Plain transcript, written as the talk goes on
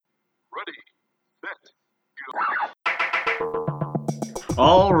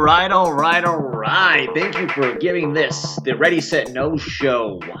All right. Thank you for giving this, the Ready Set No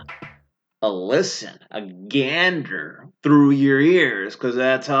show, a listen, a gander through your ears, because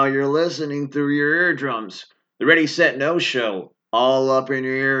that's how you're listening through your eardrums. The Ready Set No show, all up in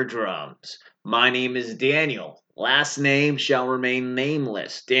your eardrums. My name is Daniel. Last name shall remain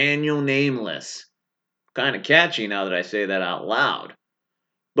nameless. Daniel Nameless. Kind of catchy now that I say that out loud.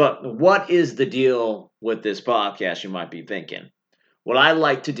 But what is the deal with this podcast, you might be thinking? What I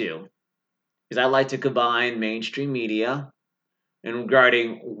like to do is I like to combine mainstream media and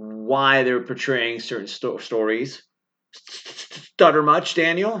regarding why they're portraying certain stories. Stutter much,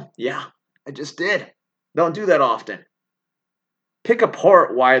 Daniel? Yeah, I just did. Don't do that often. Pick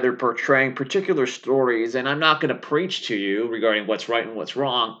apart why they're portraying particular stories, and I'm not going to preach to you regarding what's right and what's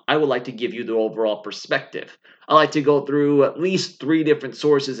wrong. I would like to give you the overall perspective. I like to go through at least 3 different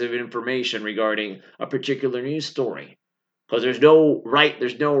sources of information regarding a particular news story. Because there's no right,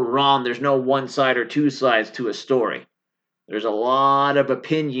 there's no wrong, there's no one side or two sides to a story. There's a lot of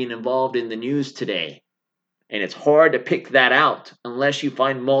opinion involved in the news today, and it's hard to pick that out unless you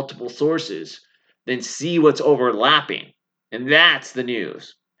find multiple sources, then see what's overlapping. And that's the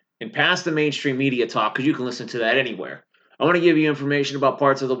news. And past the mainstream media talk, because you can listen to that anywhere. I want to give you information about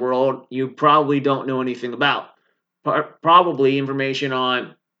parts of the world you probably don't know anything about. Probably information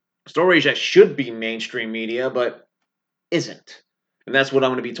on stories that should be mainstream media, but isn't. And that's what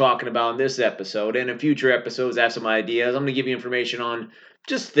I'm going to be talking about in this episode. And in future episodes, I have some ideas. I'm going to give you information on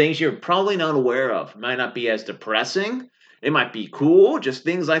just things you're probably not aware of. It might not be as depressing. It might be cool. Just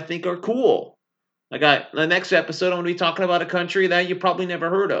things I think are cool. The next episode, I'm going to be talking about a country that you probably never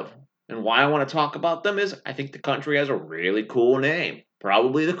heard of. And why I want to talk about them is I think the country has a really cool name.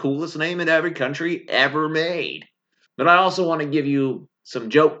 Probably the coolest name in every country ever made. But I also want to give you some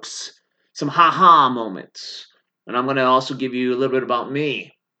jokes, some ha-ha moments. And I'm going to also give you a little bit about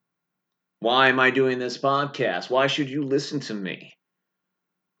me. Why am I doing this podcast? Why should you listen to me?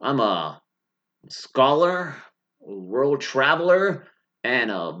 I'm a scholar, a world traveler, and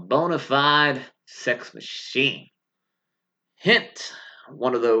a bona fide sex machine. Hint,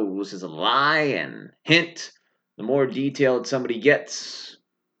 one of those is a lie, and hint, the more detailed somebody gets,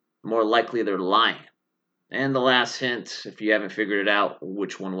 the more likely they're lying. And the last hint, if you haven't figured it out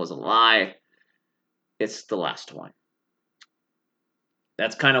which one was a lie, it's the last one.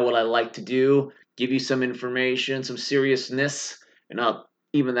 That's kind of what I like to do. Give you some information, some seriousness, and I'll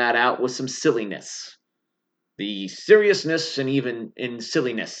even that out with some silliness. The seriousness and even in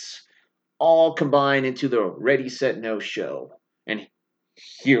silliness all combine into the Ready, Set, No show. And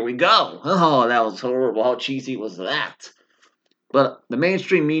here we go. Oh, that was horrible. How cheesy was that? But the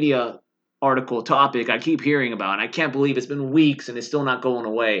mainstream media article topic I keep hearing about, and I can't believe it's been weeks and it's still not going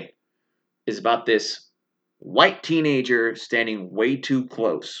away, is about this white teenager standing way too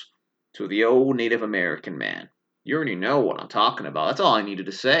close to the old Native American man. You already know what I'm talking about. That's all I needed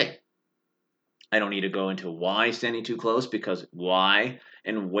to say. I don't need to go into why standing too close, because why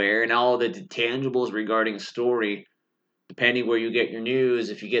and where and all the intangibles regarding a story, depending where you get your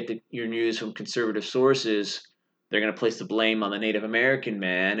news. If you get your news from conservative sources, they're going to place the blame on the Native American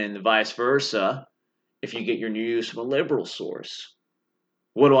man, and vice versa if you get your news from a liberal source.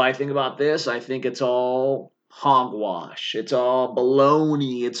 What do I think about this? I think it's all hogwash. It's all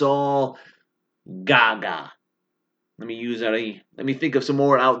baloney. It's all gaga. Let me think of some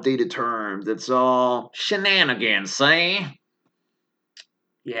more outdated terms. It's all shenanigans, say?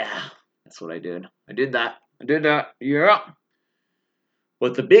 Yeah, that's what I did. I did that. Yeah.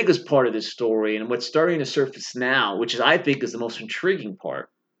 But the biggest part of this story, and what's starting to surface now, which is I think is the most intriguing part,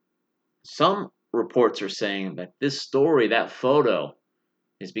 some reports are saying that this story, that photo,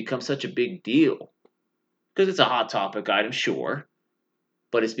 has become such a big deal. Because it's a hot topic item, sure.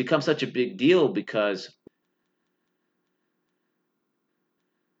 But it's become such a big deal because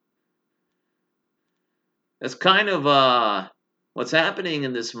that's kind of what's happening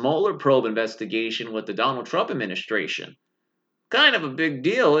in this Mueller probe investigation with the Donald Trump administration. Kind of a big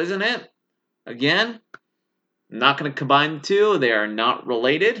deal, isn't it? Again, I'm not going to combine the two. They are not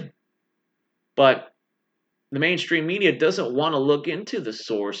related. But the mainstream media doesn't want to look into the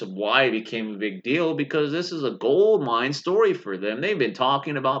source of why it became a big deal, because this is a gold mine story for them. They've been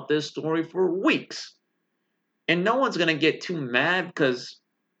talking about this story for weeks. And no one's going to get too mad because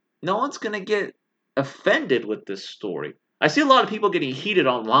no one's going to get offended with this story. I see a lot of people getting heated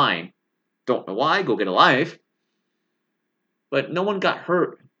online. Don't know why, go get a life. But no one got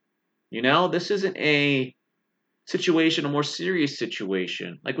hurt. This isn't a situation, a more serious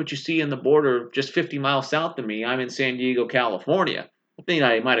situation, like what you see in the border just 50 miles south of me. I'm in San Diego, California. I think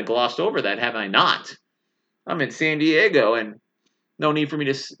I might have glossed over that, have I not? I'm in San Diego, and No need for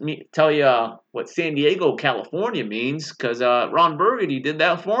me to tell you what San Diego, California means, because Ron Burgundy did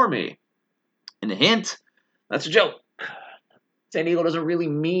that for me. And a hint, that's a joke. San Diego doesn't really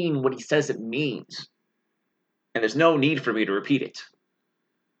mean what he says it means. And there's no need for me to repeat it.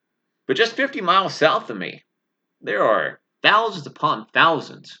 But just 50 miles south of me, there are thousands upon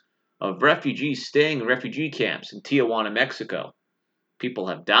thousands of refugees staying in refugee camps in Tijuana, Mexico. People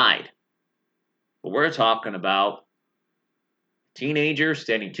have died. But we're talking about a teenager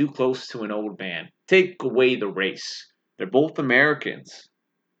standing too close to an old man. Take away the race. They're both Americans.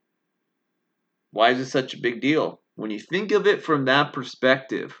 Why is it such a big deal? When you think of it from that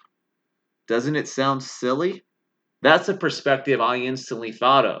perspective, doesn't it sound silly? That's a perspective I instantly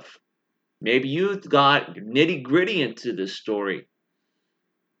thought of. Maybe you got nitty gritty into this story.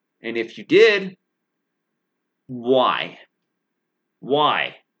 And if you did, why?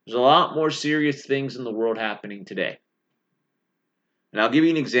 Why? There's a lot more serious things in the world happening today. And I'll give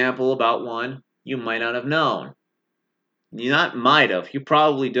you an example about one you might not have known. You not might have. You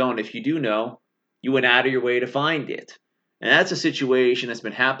probably don't. If you do know, you went out of your way to find it. And that's a situation that's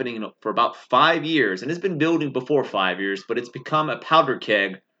been happening for about 5 years. And it's been building before 5 years, but it's become a powder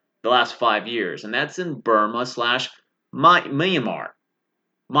keg the last 5 years. And that's in Burma / Myanmar.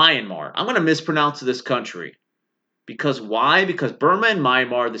 Myanmar. I'm going to mispronounce this country. Because why? Because Burma and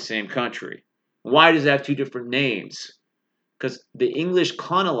Myanmar are the same country. Why does it have two different names? Because the English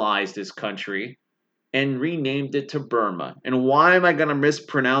colonized this country and renamed it to Burma. And why am I going to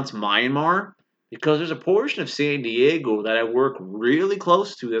mispronounce Myanmar? Because there's a portion of San Diego that I work really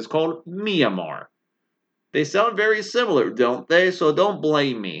close to that's called Myanmar. They sound very similar, don't they? So don't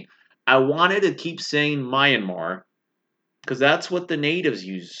blame me. I wanted to keep saying Myanmar because that's what the natives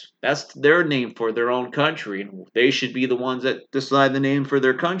use. That's their name for their own country. And they should be the ones that decide the name for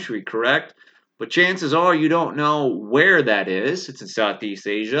their country, correct? But chances are you don't know where that is. It's in Southeast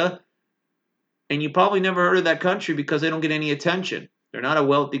Asia. And you probably never heard of that country because they don't get any attention. They're not a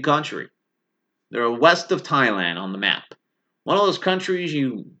wealthy country. They're west of Thailand on the map. One of those countries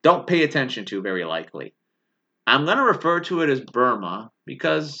you don't pay attention to very likely. I'm going to refer to it as Burma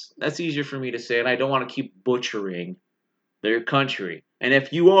because that's easier for me to say, and I don't want to keep butchering their country. And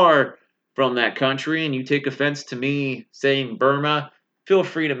if you are from that country and you take offense to me saying Burma, feel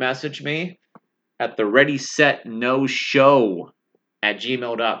free to message me at the Ready Set No Show at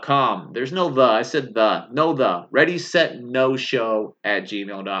gmail.com. There's no the. I said the. No the. Ready Set No Show at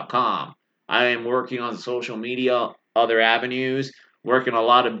gmail.com. I am working on social media, other avenues, working a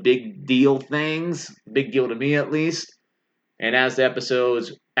lot of big deal things. Big deal to me at least. And as the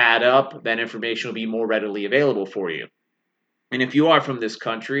episodes add up, that information will be more readily available for you. And if you are from this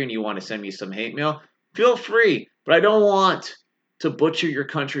country and you want to send me some hate mail, feel free. But I don't want to butcher your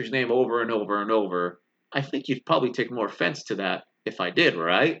country's name over and over and over. I think you'd probably take more offense to that if I did,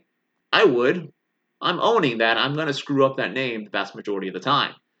 right? I would. I'm owning that. I'm going to screw up that name the vast majority of the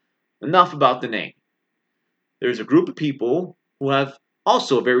time. Enough about the name. There's a group of people who have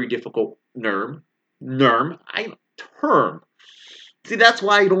also a very difficult term. See, that's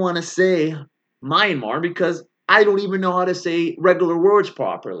why I don't want to say Myanmar, because I don't even know how to say regular words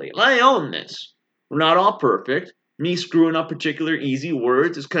properly. I own this. We're not all perfect. Me screwing up particular easy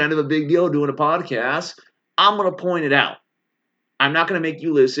words is kind of a big deal doing a podcast. I'm going to point it out. I'm not going to make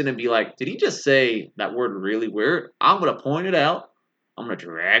you listen and be like, did he just say that word really weird? I'm going to point it out. I'm going to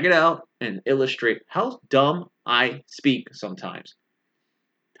drag it out and illustrate how dumb I speak sometimes.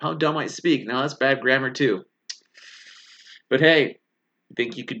 How dumb I speak. Now, that's bad grammar too. But hey,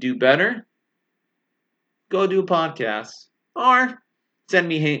 think you could do better? Go do a podcast. Or send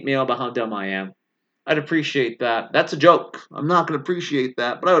me hate mail about how dumb I am. I'd appreciate that. That's a joke. I'm not going to appreciate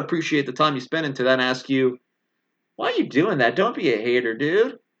that, but I would appreciate the time you spend into that and ask you, why are you doing that? Don't be a hater,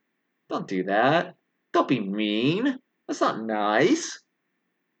 dude. Don't do that. Don't be mean. That's not nice.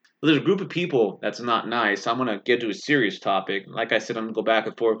 Well, there's a group of people that's not nice. I'm going to get to a serious topic. Like I said, I'm going to go back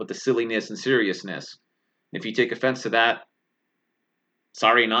and forth with the silliness and seriousness. If you take offense to that,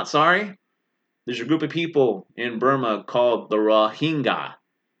 sorry, not sorry. There's a group of people in Burma called the Rohingya.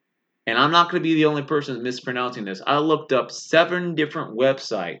 And I'm not going to be the only person mispronouncing this. I looked up 7 different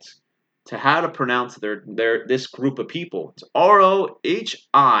websites to how to pronounce this group of people. It's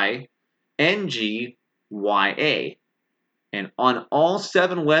Rohingya. And on all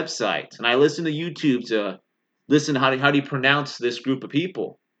 7 websites, and I listened to YouTube to listen to how do you pronounce this group of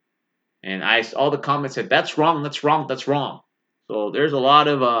people. And all the comments said, that's wrong, that's wrong, that's wrong. So there's a lot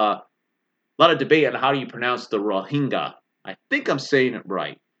of debate on how do you pronounce the Rohingya. I think I'm saying it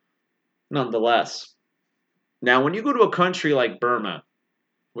right. Nonetheless. Now, when you go to a country like Burma,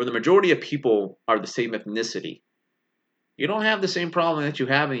 where the majority of people are the same ethnicity, You don't have the same problem that you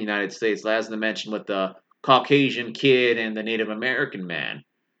have in the United States, as I mentioned with the Caucasian kid and the Native American man.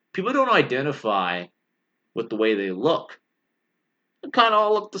 People don't identify with the way they look. They kind of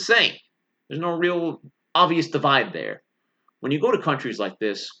all look the same. There's no real obvious divide there. When you go to countries like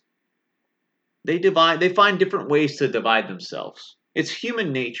this, they find different ways to divide themselves. It's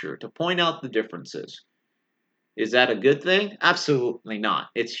human nature to point out the differences. Is that a good thing? Absolutely not.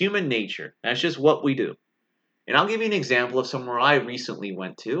 It's human nature. That's just what we do. And I'll give you an example of somewhere I recently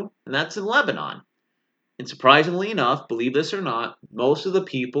went to, and that's in Lebanon. And surprisingly enough, believe this or not, most of the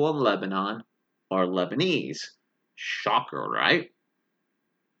people in Lebanon are Lebanese. Shocker, right?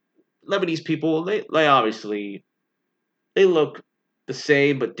 Lebanese people, they obviously, they look the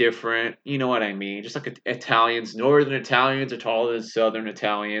same but different. You know what I mean? Just like Italians. Northern Italians are taller than Southern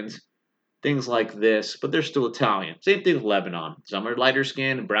Italians. Things like this, but they're still Italian. Same thing with Lebanon. Some are lighter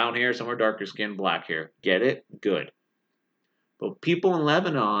skin, brown hair, some are darker skin, black hair. Get it? Good. But people in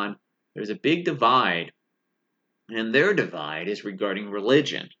Lebanon, there's a big divide, and their divide is regarding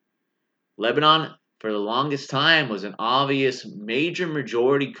religion. Lebanon, for the longest time, was an obvious major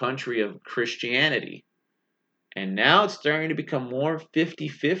majority country of Christianity. And now it's starting to become more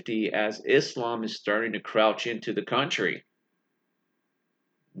 50-50 as Islam is starting to crouch into the country.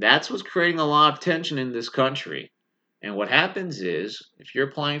 That's what's creating a lot of tension in this country. And what happens is, if you're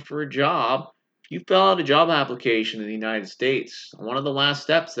applying for a job, if you fill out a job application in the United States, one of the last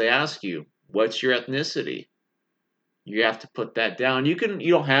steps they ask you, what's your ethnicity? You have to put that down. You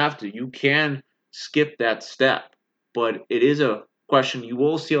don't have to. You can skip that step. But it is a question you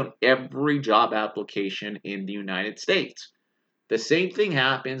will see on every job application in the United States. The same thing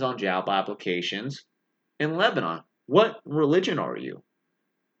happens on job applications in Lebanon. What religion are you?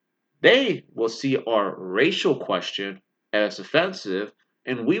 They will see our racial question as offensive,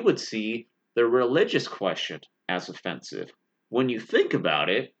 and we would see the religious question as offensive. When you think about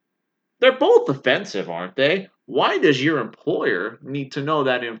it, they're both offensive, aren't they? Why does your employer need to know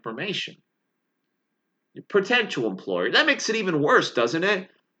that information? Your potential employer. That makes it even worse, doesn't it?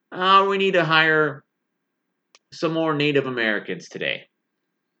 We need to hire some more Native Americans today.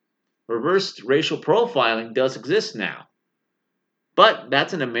 Reverse racial profiling does exist now. But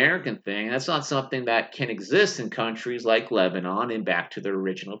that's an American thing. That's not something that can exist in countries like Lebanon and back to the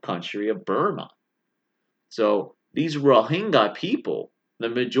original country of Burma. So these Rohingya people, the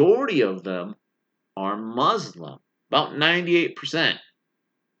majority of them are Muslim, about 98%.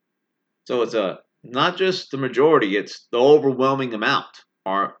 So it's not just the majority, it's the overwhelming amount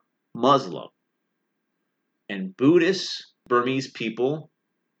are Muslim. And Buddhist Burmese people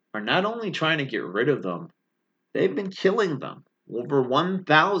are not only trying to get rid of them, they've been killing them. Over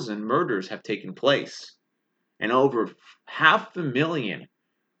 1,000 murders have taken place, and over 500,000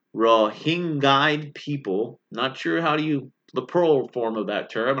 Rohingya people, not sure how to use the plural form of that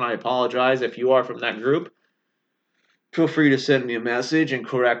term, and I apologize if you are from that group. Feel free to send me a message and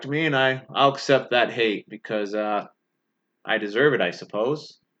correct me, and I'll accept that hate because I deserve it, I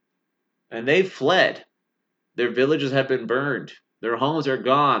suppose. And they've fled. Their villages have been burned. Their homes are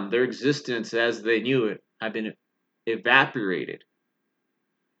gone. Their existence as they knew it have been evaporated.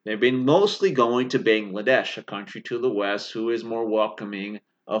 They've been mostly going to Bangladesh, a country to the west who is more welcoming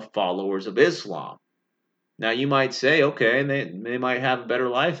of followers of Islam. Now you might say, okay, they might have a better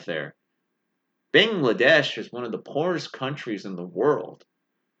life there. Bangladesh is one of the poorest countries in the world.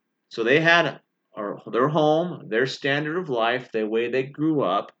 So they had their home, their standard of life, the way they grew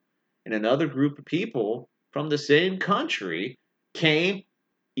up, and another group of people from the same country came,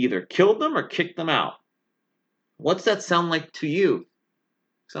 either killed them or kicked them out. What's that sound like to you?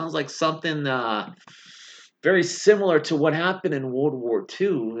 Sounds like something very similar to what happened in World War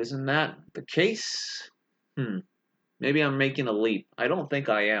II. Isn't that the case? Maybe I'm making a leap. I don't think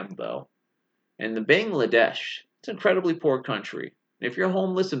I am, though. And the Bangladesh, it's an incredibly poor country. If you're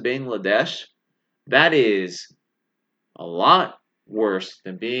homeless in Bangladesh, that is a lot worse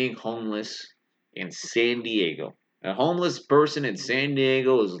than being homeless in San Diego. A homeless person in San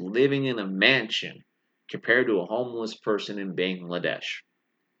Diego is living in a mansion compared to a homeless person in Bangladesh.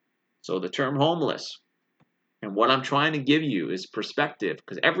 So the term homeless, and what I'm trying to give you is perspective,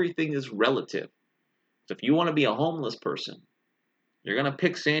 because everything is relative. So if you want to be a homeless person, you're going to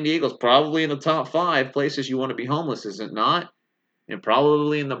pick San Diego's probably in the top 5 places you want to be homeless, is it not? And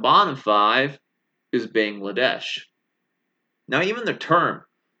probably in the bottom 5 is Bangladesh. Now, even the term,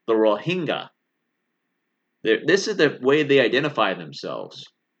 the Rohingya, this is the way they identify themselves.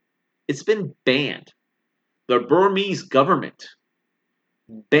 It's been banned. The Burmese government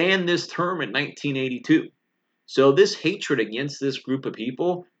banned this term in 1982. So this hatred against this group of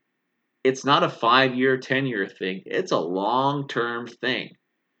people It's not a 5-year, 10-year thing. It's a long-term thing.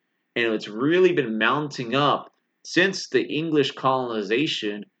 And it's really been mounting up since the English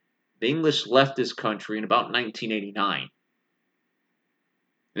colonization. The English left this country in about 1989.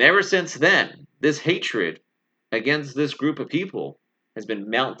 And ever since then, this hatred against this group of people has been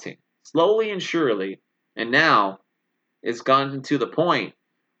mounting slowly and surely. And now it's gotten to the point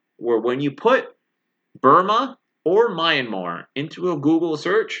where when you put Burma or Myanmar into a Google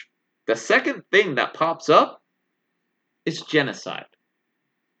search, the second thing that pops up is genocide.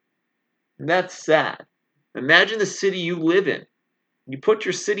 And that's sad. Imagine the city you live in. You put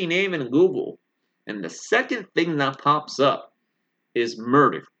your city name in Google, and the second thing that pops up is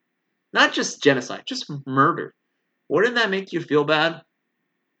murder. Not just genocide, just murder. Wouldn't that make you feel bad?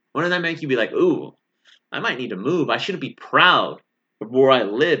 Wouldn't that make you be like, ooh, I might need to move. I shouldn't be proud of where I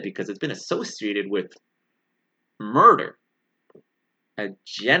live because it's been associated with murder, a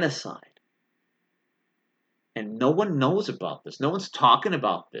genocide. And no one knows about this. No one's talking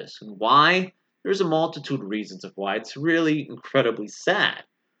about this. And why? There's a multitude of reasons of why. It's really incredibly sad.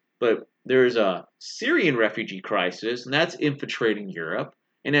 But there's a Syrian refugee crisis, and that's infiltrating Europe.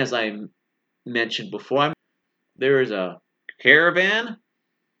 And as I mentioned before, there is a caravan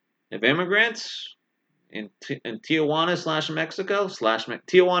of immigrants in Tijuana / Mexico.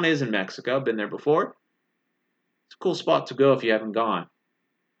 Tijuana is in Mexico. I've been there before. It's a cool spot to go if you haven't gone.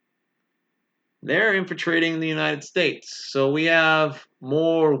 They're infiltrating the United States. So we have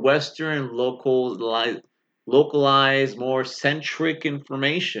more Western, localized, more centric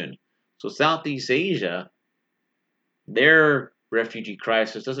information. So Southeast Asia, their refugee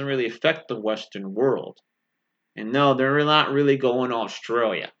crisis doesn't really affect the Western world. And no, they're not really going to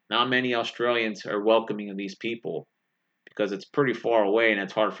Australia. Not many Australians are welcoming these people because it's pretty far away and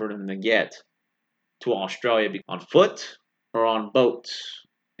it's hard for them to get to Australia on foot or on boats.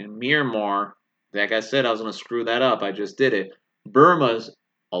 In Myanmar, like I said, I was going to screw that up. I just did it. Burma's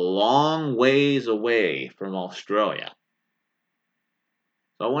a long ways away from Australia.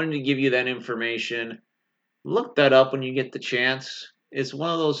 So I wanted to give you that information. Look that up when you get the chance. It's one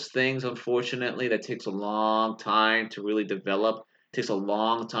of those things, unfortunately, that takes a long time to really develop. It takes a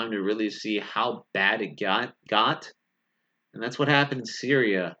long time to really see how bad it got. And that's what happened in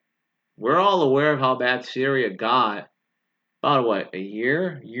Syria. We're all aware of how bad Syria got about, a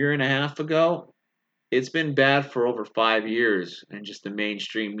year and a half ago? It's been bad for over 5 years, and just the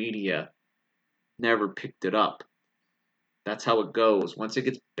mainstream media never picked it up. That's how it goes. Once it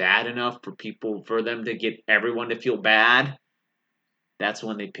gets bad enough for them to get everyone to feel bad, that's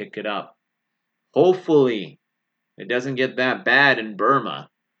when they pick it up. Hopefully, it doesn't get that bad in Burma,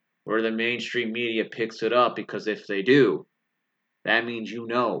 where the mainstream media picks it up, because if they do, that means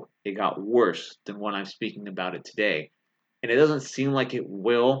it got worse than what I'm speaking about it today. And it doesn't seem like it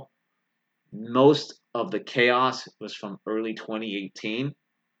will. Most of the chaos was from early 2018.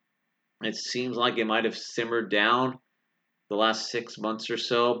 It seems like it might have simmered down the last 6 months or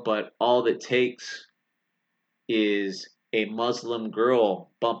so, but all it takes is a Muslim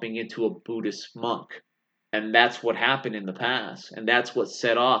girl bumping into a Buddhist monk. And that's what happened in the past. And that's what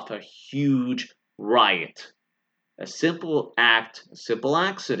set off a huge riot. A simple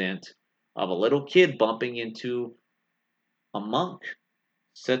accident of a little kid bumping into a monk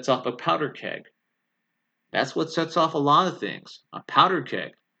sets off a powder keg. That's what sets off a lot of things. A powder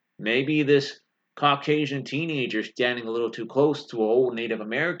keg. Maybe this Caucasian teenager standing a little too close to an old Native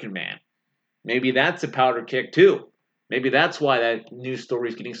American man. Maybe that's a powder keg too. Maybe that's why that news story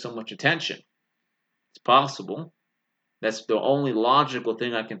is getting so much attention. It's possible. That's the only logical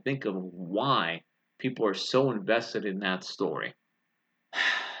thing I can think of why people are so invested in that story.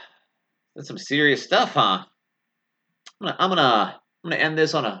 That's some serious stuff, huh? I'm gonna end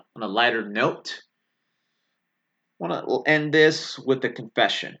this on a lighter note. I want to end this with a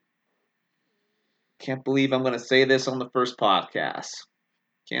confession. Can't believe I'm going to say this on the first podcast.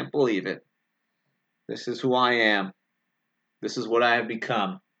 Can't believe it. This is who I am. This is what I have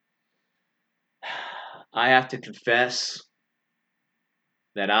become. I have to confess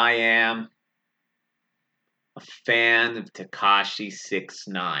that I am a fan of Tekashi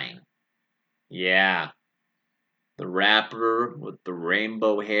 6ix9ine. Yeah. The rapper with the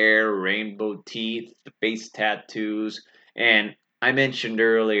rainbow hair, rainbow teeth, the face tattoos. And I mentioned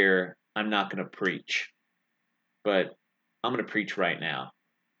earlier, I'm not going to preach. But I'm going to preach right now.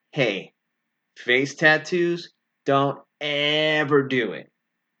 Hey, face tattoos, don't ever do it.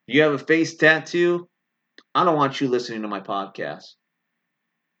 If you have a face tattoo, I don't want you listening to my podcast.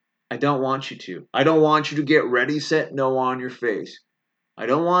 I don't want you to. I don't want you to get ready, set, no on your face. I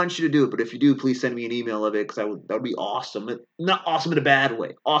don't want you to do it, but if you do, please send me an email of it because that would be awesome. Not awesome in a bad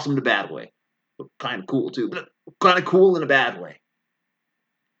way. Awesome in a bad way. But kind of cool too. But kind of cool in a bad way.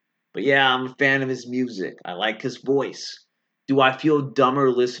 But yeah, I'm a fan of his music. I like his voice. Do I feel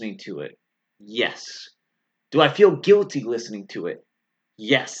dumber listening to it? Yes. Do I feel guilty listening to it?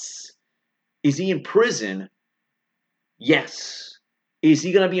 Yes. Is he in prison? Yes. Is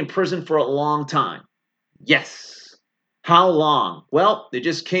he going to be in prison for a long time? Yes. How long? Well, they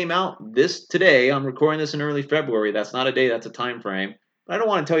just came out today. I'm recording this in early February. That's not a day, that's a time frame. But I don't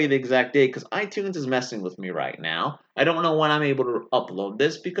want to tell you the exact date because iTunes is messing with me right now. I don't know when I'm able to upload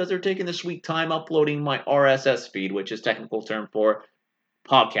this because they're taking their sweet time uploading my RSS feed, which is technical term for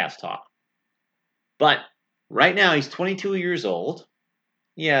podcast talk. But right now, he's 22 years old.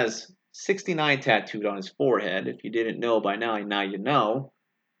 He has 69 tattooed on his forehead. If you didn't know by now you know.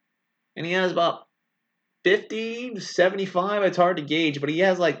 And he has about 50 to 75, it's hard to gauge, but he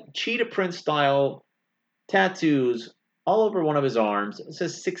has like cheetah print style tattoos all over one of his arms. It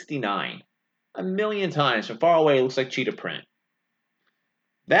says 69. A million times from far away, it looks like cheetah print.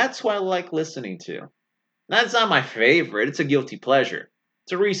 That's what I like listening to. That's not my favorite. It's a guilty pleasure.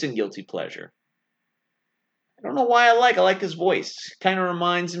 It's a recent guilty pleasure. I don't know why I like his voice. Kind of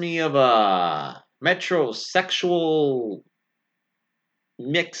reminds me of a metrosexual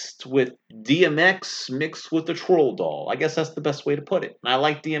mixed with DMX mixed with the Troll Doll. I guess that's the best way to put it. And I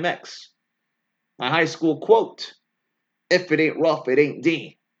like DMX. My high school quote: "If it ain't rough, it ain't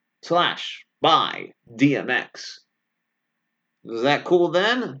D." / by DMX. Was that cool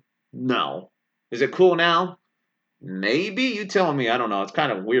then? No. Is it cool now? Maybe. You tell me. I don't know. It's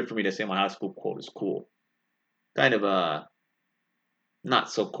kind of weird for me to say my high school quote is cool. Kind of a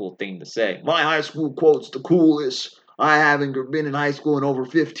not so cool thing to say. My high school quote's the coolest. I haven't been in high school in over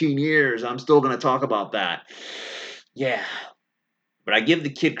 15 years. I'm still going to talk about that. Yeah. But I give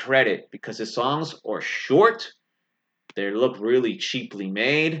the kid credit because his songs are short. They look really cheaply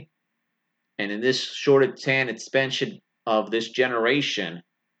made. And in this short expansion of this generation,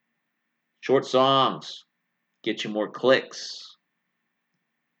 short songs get you more clicks.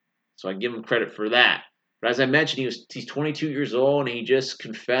 So I give him credit for that. But as I mentioned, he's 22 years old and he just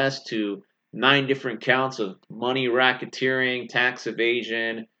confessed to 9 different counts of money racketeering, tax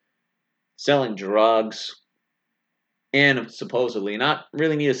evasion, selling drugs, and supposedly, not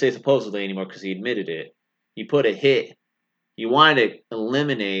really need to say supposedly anymore because he admitted it, he put a hit. He wanted to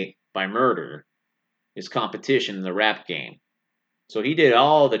eliminate, by murder, his competition in the rap game. So he did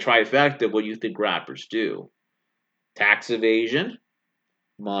all the trifecta of what you think rappers do. Tax evasion,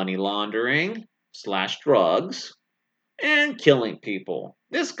 money laundering / drugs, and killing people.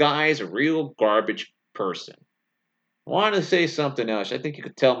 This guy is a real garbage person. I wanted to say something else. I think you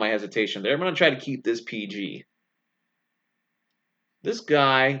could tell my hesitation there. I'm going to try to keep this PG. This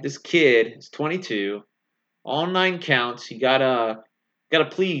guy, this kid, is 22. All 9 counts. He got a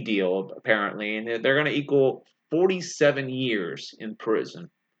plea deal apparently, and they're going to equal 47 years in prison.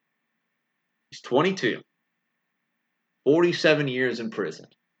 He's 22. 47 years in prison.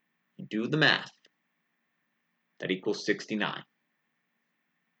 You do the math. That equals 69.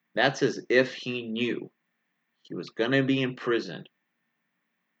 That's as if he knew he was going to be in prison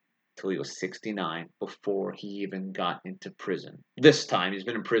till he was 69 before he even got into prison. This time, he's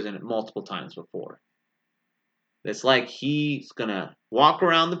been in prison multiple times before. It's like he's going to walk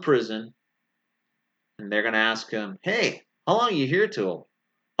around the prison and they're going to ask him, "Hey, how long are you here till?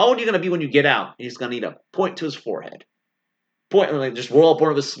 How old are you going to be when you get out?" And he's going to need to point to his forehead. Point, like, just roll up one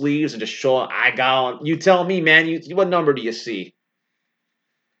of his sleeves and just show up. I got, you tell me, man, what number do you see? Is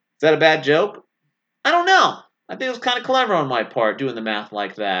that a bad joke? I don't know. I think it was kind of clever on my part doing the math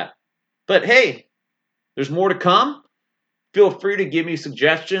like that. But hey, there's more to come. Feel free to give me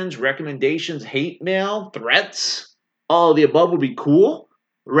suggestions, recommendations, hate mail, threats. All of the above would be cool.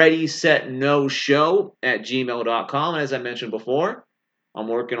 ReadySetNoShow@gmail.com. And as I mentioned before, I'm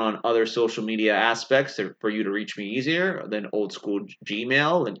working on other social media aspects for you to reach me easier than old school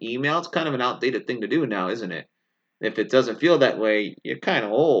Gmail and email. It's kind of an outdated thing to do now, isn't it? If it doesn't feel that way, you're kind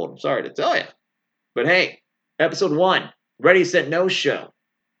of old. I'm sorry to tell you. But hey, episode 1, Ready, Set, No Show.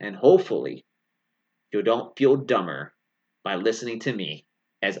 And hopefully, you don't feel dumber by listening to me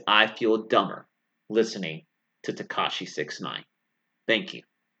as I feel dumber listening to Tekashi 6ix9ine. Thank you.